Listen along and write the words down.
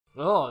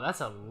Oh,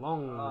 that's a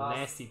long,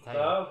 nasty tail.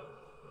 No.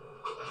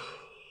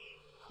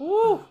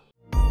 Woo!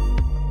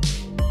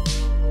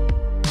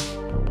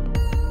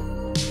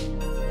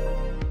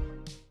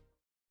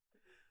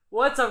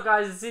 What's up,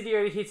 guys? It's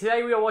Indyoda here.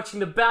 Today we are watching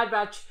The Bad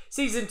Batch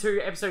Season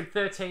 2, Episode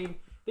 13.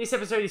 This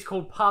episode is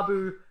called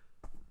Pabu.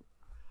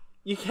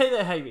 You get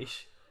that,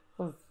 Hamish?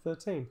 Oh,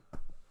 13.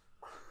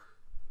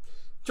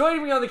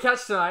 Joining me on the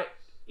couch tonight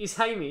is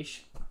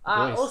Hamish.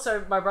 Nice.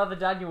 Also, my brother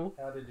Daniel.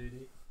 Howdy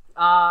doody.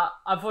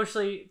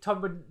 Unfortunately,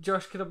 Tom and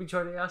Josh cannot be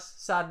joining us.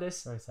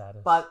 Sadness. Very sad.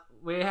 But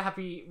we're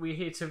happy we're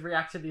here to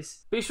react to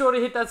this. Be sure to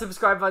hit that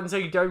subscribe button so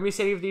you don't miss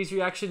any of these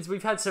reactions.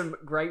 We've had some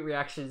great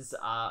reactions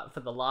for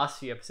the last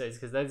few episodes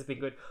because those have been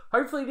good.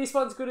 Hopefully this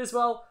one's good as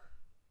well.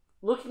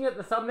 Looking at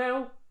the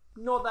thumbnail,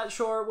 not that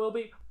sure it will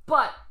be,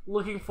 but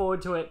looking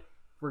forward to it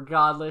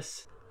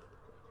regardless.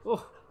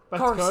 Oh, back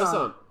to Coruscant.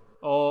 Coruscant.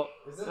 Or,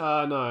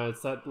 no,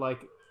 it's that,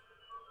 like...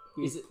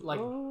 Is it like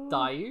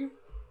Dayu?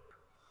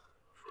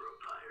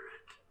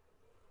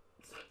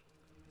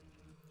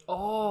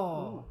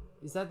 Oh,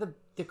 is that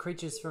the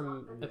creatures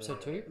from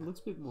episode 2? It looks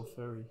a bit more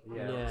furry.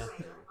 Yeah.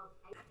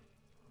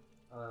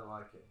 I don't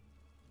like it.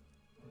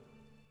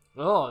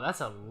 Oh,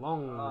 that's a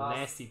long,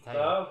 nasty tail.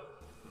 No.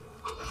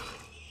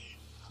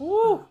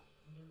 Woo!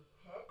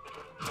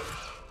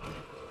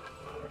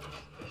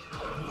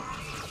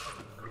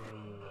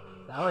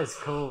 That was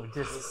cool,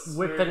 just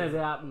whipping it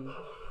out and...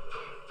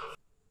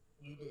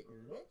 You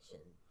didn't mention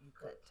you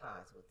cut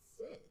ties with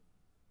Sid.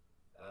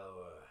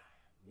 Our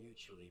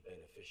mutually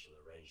beneficial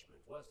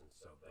arrangement wasn't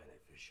so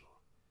beneficial.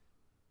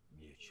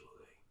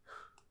 Mutually.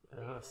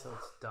 Oh, so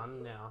it's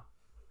done now.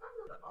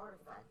 The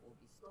artifact will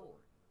be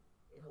stored.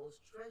 It holds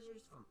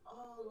treasures from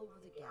all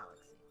over the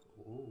galaxy.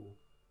 Ooh.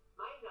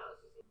 My nose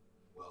is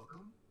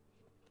Welcome,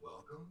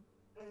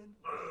 and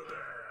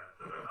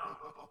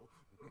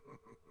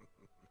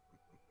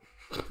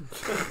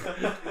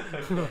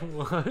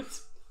What?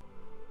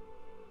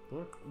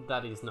 What?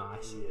 That is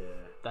nice. Yeah.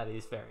 That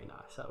is very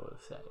nice, I will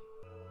say.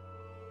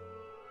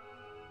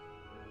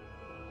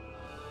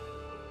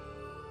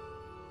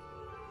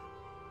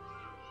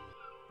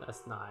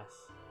 That's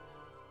nice.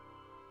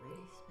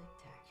 pretty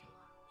spectacular.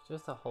 It's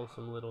just a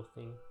wholesome little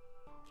thing.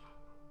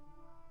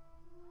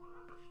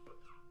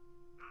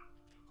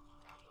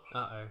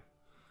 Uh-oh.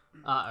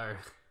 Uh-oh.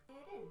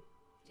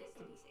 Just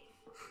to be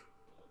safe.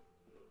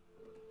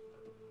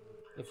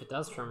 If it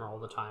does tremor all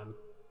the time,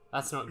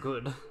 that's not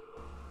good.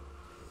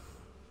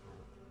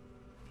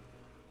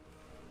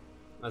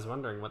 I was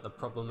wondering what the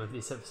problem of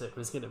this episode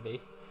was going to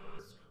be.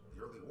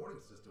 the early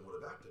warning system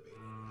would have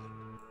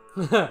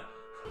activated.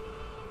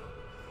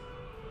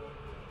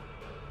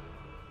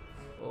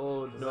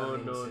 Oh, no,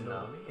 no,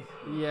 no.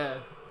 Yeah,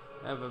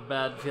 I have a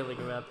bad feeling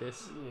about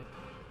this. Yeah.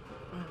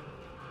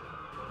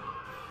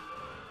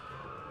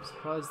 I'm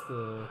surprised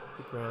the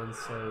ground's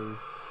so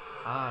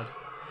hard.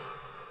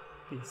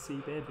 The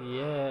seabed.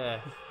 Yeah.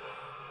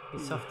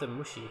 It's soft and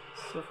mushy.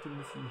 Soft and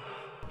mushy.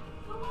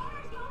 The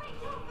water's going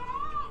too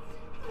fast!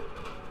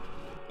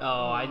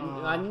 Oh,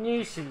 I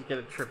knew she was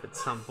going to trip at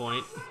some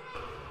point.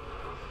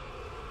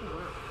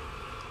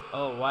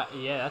 Oh, what?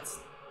 Yeah, that's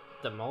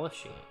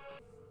demolishing it.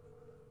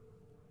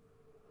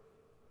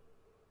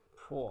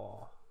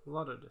 Poor. A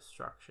lot of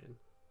destruction.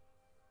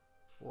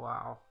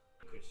 Wow.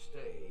 Could stay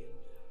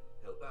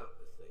and help out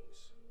with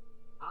things.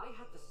 I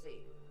had the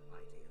same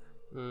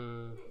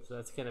idea. So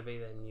that's going to be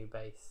their new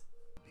base.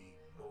 Be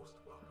most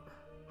welcome.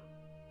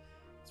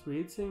 It's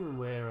weird seeing them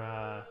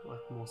wear like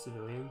more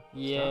civilian stuff.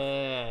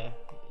 Yeah.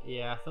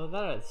 Yeah, I thought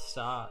that at the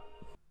start.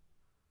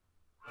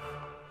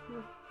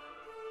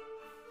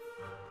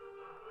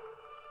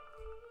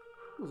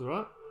 It was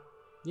alright.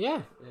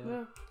 Yeah,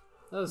 Yeah.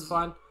 that was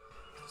fun.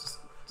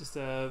 Just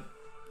you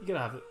gotta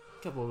have a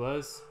couple of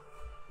those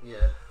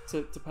Yeah.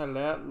 to pad it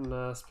out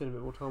and spend a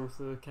bit more time with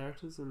the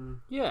characters,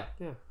 and Yeah.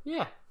 yeah,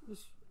 Yeah. it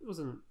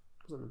wasn't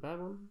a bad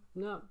one.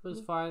 No, it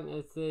was fine.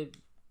 It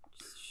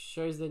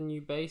shows the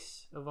new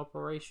base of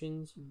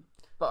operations.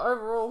 But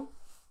overall,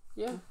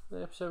 yeah,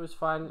 the episode was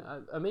fine.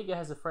 Amiga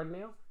has a friend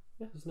now.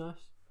 Yeah. It's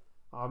nice.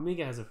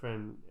 Miga has a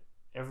friend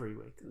every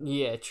week.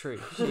 Yeah, true.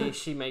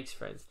 She makes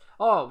friends.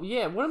 Oh,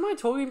 yeah. What am I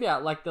talking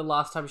about? Like the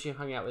last time she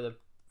hung out with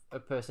a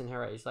person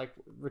her age. Like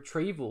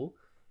retrieval.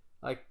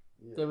 Like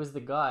there was the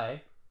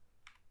guy.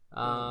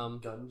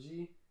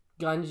 Gunji?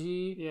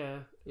 Gunji. Yeah,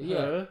 Yeah.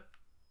 her,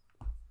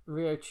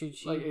 Rio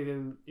Chuchi. like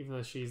even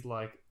though she's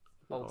like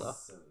older.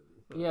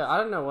 70. Yeah, I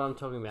don't know what I'm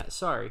talking about.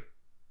 Sorry.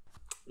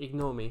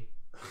 Ignore me.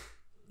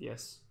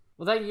 yes.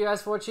 Well, thank you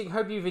guys for watching.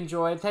 Hope you've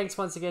enjoyed. Thanks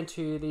once again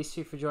to these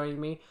two for joining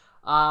me.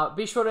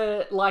 Be sure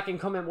to like and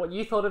comment what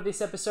you thought of this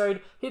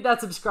episode. Hit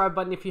that subscribe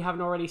button if you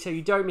haven't already so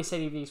you don't miss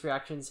any of these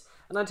reactions.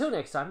 And until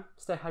next time,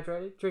 stay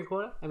hydrated, drink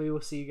water, and we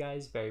will see you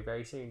guys very,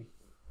 very soon.